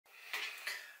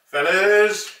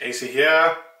Fellas, AC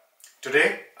here.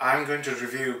 Today I'm going to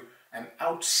review an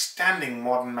outstanding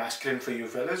modern masculine for you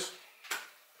fellas.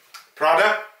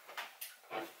 Prada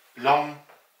Homme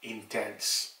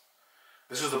Intense.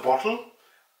 This is the bottle.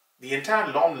 The entire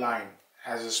Homme line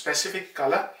has a specific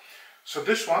color. So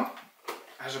this one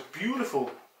has a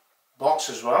beautiful box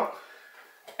as well.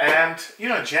 And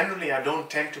generally I don't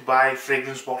tend to buy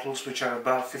fragrance bottles which are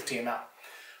above 50 ml.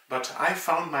 But I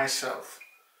found myself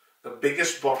the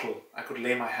biggest bottle I could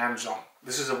lay my hands on.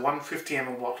 This is a 150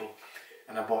 ml bottle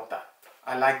and I bought that.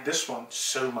 I like this one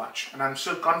so much and I'm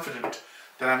so confident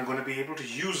that I'm going to be able to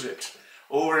use it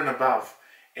over and above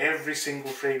every single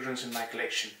fragrance in my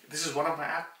collection. This is one of my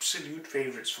absolute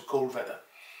favorites for cold weather.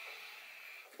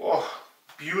 Oh,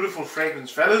 beautiful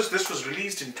fragrance fellas. This was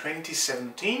released in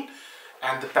 2017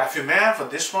 and the parfumeur for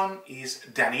this one is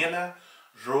Daniela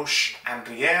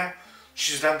Roche-Andrière.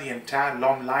 She's done the entire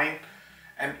Homme line.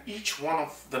 And each one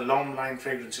of the Homme line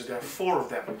fragrances, there are 4 of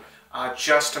them, are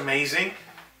just amazing.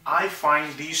 I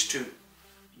find these two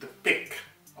the pick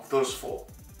of those 4.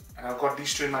 And I've got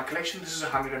these two in my collection. This is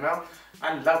 100 ml.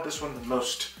 I love this one the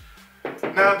most.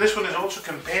 Now this one is also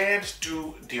compared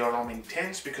to Homme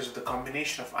Intense because of the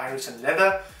combination of iris and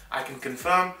leather. I can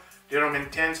confirm Homme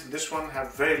Intense and this one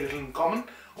have very little in common.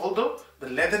 Although the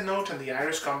leather note and the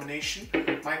iris combination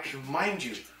might remind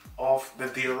you of the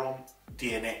Homme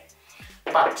DNA.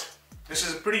 But this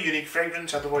is a pretty unique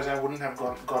fragrance, otherwise I wouldn't have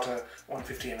got a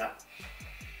 150 ml.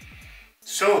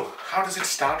 So how does it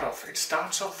start off? It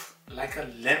starts off like a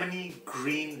lemony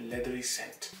green leathery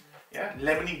scent. Yeah,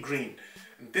 lemony green.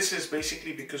 And this is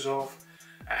basically because of,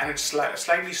 and it's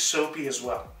slightly soapy as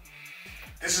well.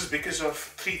 This is because of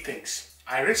 3 things.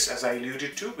 Iris, as I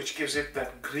alluded to, which gives it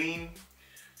that green,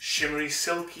 shimmery,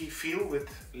 silky feel with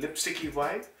lipsticky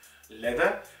vibe.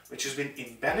 Leather, which has been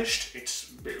embellished. It's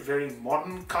very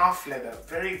modern calf leather,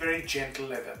 very, very gentle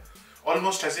leather.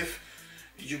 Almost as if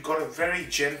you got a very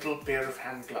gentle pair of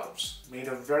hand gloves made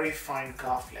of very fine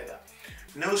calf leather.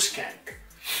 No skank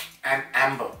and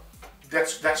amber.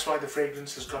 That's why the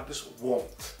fragrance has got this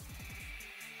warmth.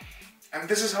 And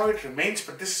this is how it remains,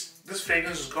 but this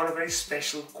fragrance has got a very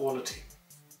special quality.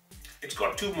 It's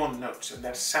got 2 more notes, and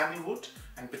that's sandalwood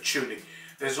and patchouli.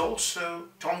 There's also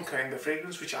tonka in the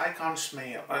fragrance, which I can't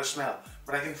smell,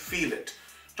 but I can feel it.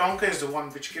 Tonka is the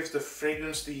one which gives the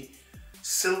fragrance the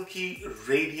silky,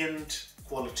 radiant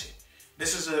quality.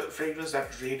 This is a fragrance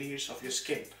that radiates off your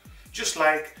skin. Just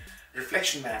like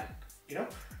Reflection Man,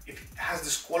 it has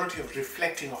this quality of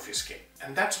reflecting off your skin.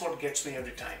 And that's what gets me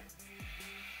every time.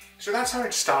 So that's how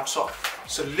it starts off.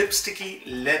 So lipsticky,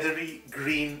 leathery,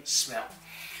 green smell.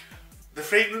 The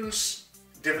fragrance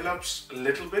develops a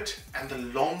little bit, and the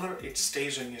longer it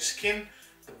stays on your skin,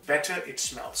 the better it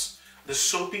smells. The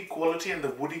soapy quality and the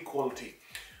woody quality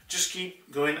just keep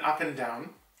going up and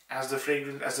down as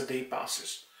the day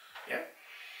passes. Yeah.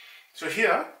 So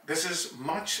here, this is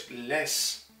much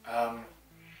less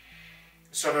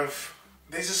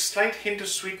there's a slight hint of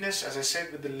sweetness, as I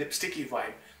said, with the lipsticky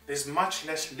vibe. There's much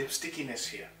less lipstickiness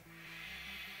here.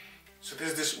 So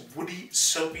there's this woody,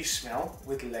 soapy smell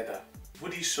with leather.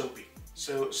 Woody, soapy.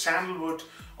 So sandalwood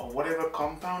or whatever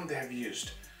compound they have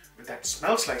used that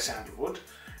smells like sandalwood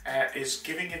is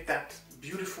giving it that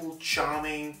beautiful,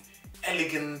 charming,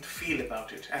 elegant feel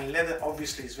about it. And leather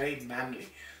obviously is very manly.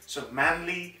 So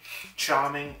manly,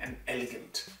 charming and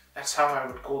elegant. That's how I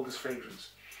would call this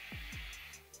fragrance.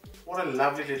 What a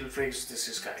lovely little fragrance this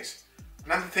is, guys.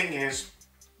 Another thing is,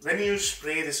 when you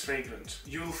spray this fragrance,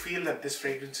 you will feel that this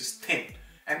fragrance is thin.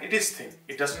 And it is thin.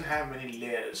 It doesn't have many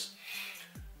layers.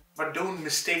 But don't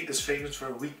mistake this fragrance for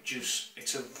a weak juice.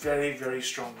 It's a very, very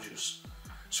strong juice.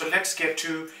 So let's get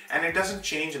to, and it doesn't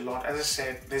change a lot. As I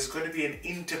said, there's going to be an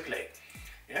interplay.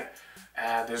 Yeah,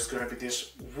 there's going to be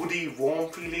this woody,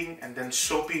 warm feeling, and then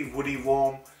soapy, woody,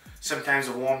 warm. Sometimes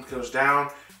the warmth goes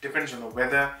down. Depends on the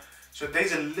weather. So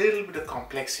there's a little bit of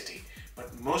complexity.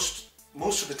 But most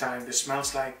of the time, this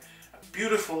smells like a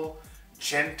beautiful,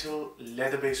 gentle,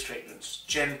 leather-based fragrance.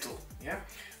 Gentle, yeah,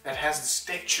 that has this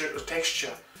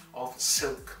texture of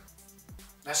silk.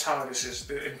 That's how this is.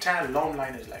 The entire Homme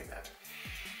line is like that,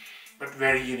 but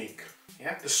very unique.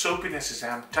 Yeah, the soapiness is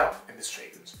amped up in this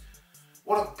fragrance.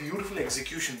 What a beautiful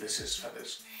execution this is,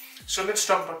 fellas. So let's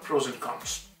talk about pros and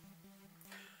cons.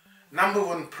 Number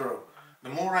 1 pro: the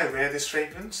more I wear this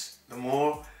fragrance, the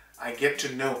more I get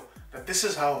to know that this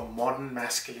is how a modern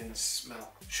masculine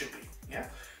smell should be. Yeah.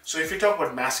 So if you talk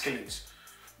about masculines,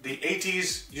 the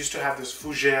 80s used to have this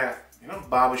fougere,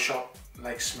 barbershop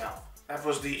like smell. That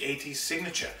was the 80s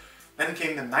signature. Then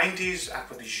came the 90s,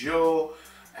 Aqua di Gio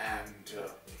and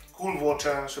Cool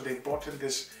Water. So they brought in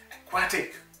this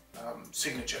aquatic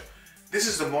signature. This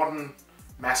is the modern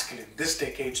masculine, this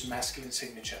decade's masculine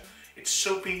signature. It's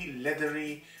soapy,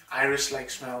 leathery, iris-like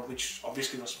smell, which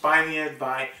obviously was pioneered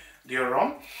by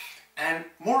Homme. And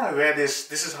more I wear this,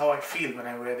 this is how I feel when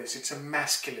I wear this. It's a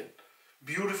masculine,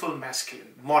 beautiful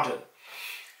masculine, modern.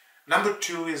 Number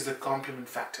 2 is the compliment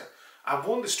factor. I've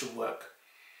worn this to work,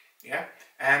 yeah,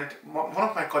 and one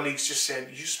of my colleagues just said,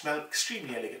 you smell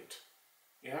extremely elegant,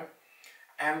 yeah,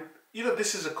 and you know,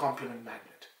 this is a compliment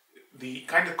magnet. The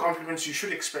kind of compliments you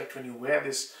should expect when you wear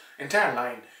this entire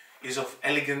line is of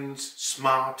elegance,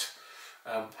 smart,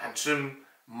 handsome,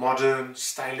 modern,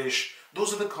 stylish.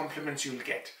 Those are the compliments you'll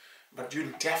get, but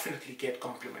you'll definitely get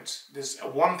compliments. There's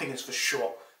one thing is for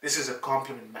sure, this is a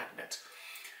compliment magnet.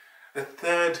 The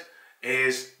third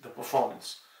is the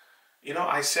performance. You know,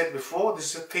 I said before,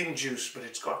 this is a thin juice, but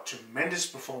it's got tremendous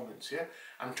performance, yeah?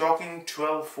 I'm talking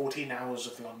 12, 14 hours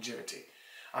of longevity.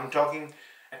 I'm talking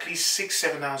at least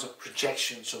 6-7 hours of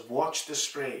projection, so watch the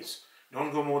sprays.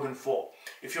 Don't go more than 4.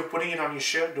 If you're putting it on your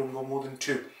shirt, don't go more than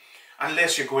 2,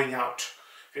 unless you're going out.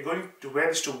 If you're going to wear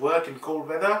this to work in cold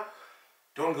weather,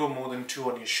 don't go more than 2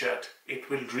 on your shirt. It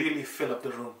will really fill up the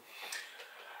room.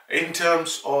 In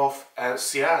terms of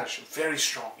sillage, very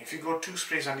strong. If you go 2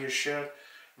 sprays under your shirt,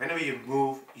 whenever you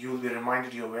move, you'll be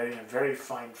reminded you're wearing a very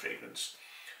fine fragrance.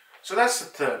 So that's the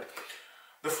third.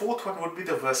 The fourth one would be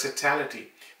the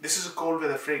versatility. This is a cold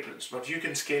weather fragrance, but you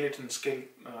can scale it and scale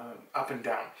up and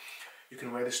down. You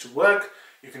can wear this to work,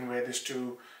 you can wear this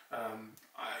to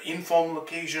informal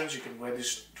occasions, you can wear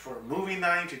this for a movie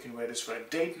night, you can wear this for a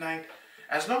date night.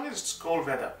 As long as it's cold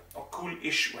weather or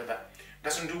cool-ish weather.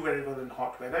 Doesn't do very well in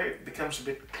hot weather. It becomes a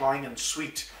bit cloying and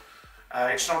sweet.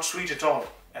 It's not sweet at all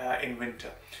in winter.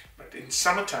 But in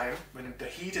summertime, when the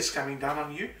heat is coming down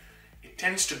on you, it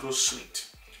tends to go sweet.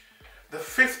 The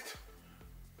fifth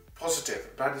positive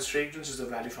about this fragrance is the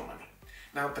value for money.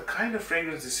 Now, the kind of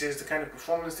fragrance this is, the kind of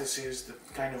performance this is, the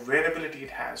kind of wearability it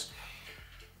has,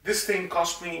 this thing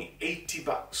cost me 80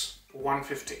 bucks,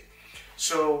 150.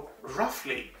 So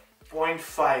roughly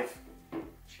 0.5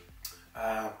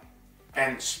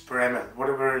 pence per ml,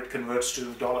 whatever it converts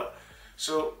to dollar.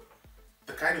 So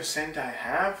the kind of scent I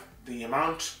have, the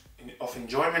amount of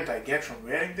enjoyment I get from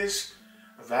wearing this,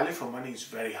 the value for money is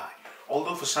very high.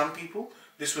 Although for some people,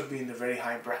 this would be in the very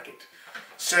high bracket.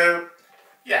 So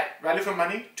yeah, value for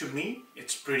money, to me,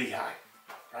 it's pretty high,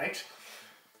 right?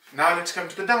 Now let's come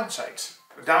to the downsides.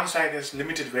 The downside is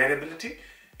limited wearability.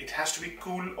 It has to be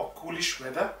cool or coolish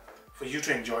weather for you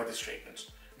to enjoy this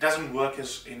fragrance. It doesn't work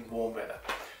as in warm weather.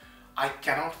 I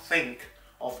cannot think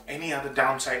of any other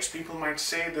downsides. People might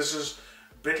say this is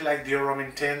a bit like Homme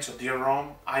Intense or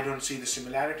Homme. I don't see the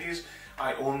similarities.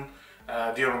 I own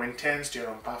Homme Intense,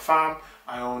 Homme Parfum.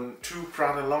 I own 2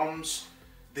 Prada Hommes.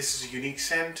 This is a unique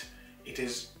scent. It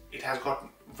has got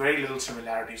very little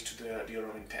similarities to the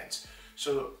Homme Intense.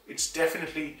 So it's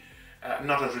definitely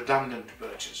not a redundant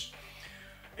purchase.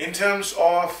 In terms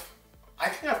of, I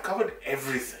think I've covered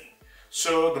everything.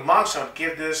 So the marks I would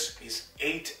give this is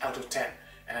 8 out of 10,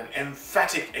 and an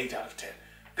emphatic 8 out of 10.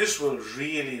 This will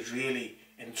really, really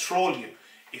enthrall you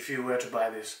if you were to buy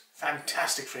this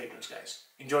fantastic fragrance, guys.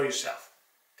 Enjoy yourself.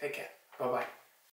 Take care. Bye-bye.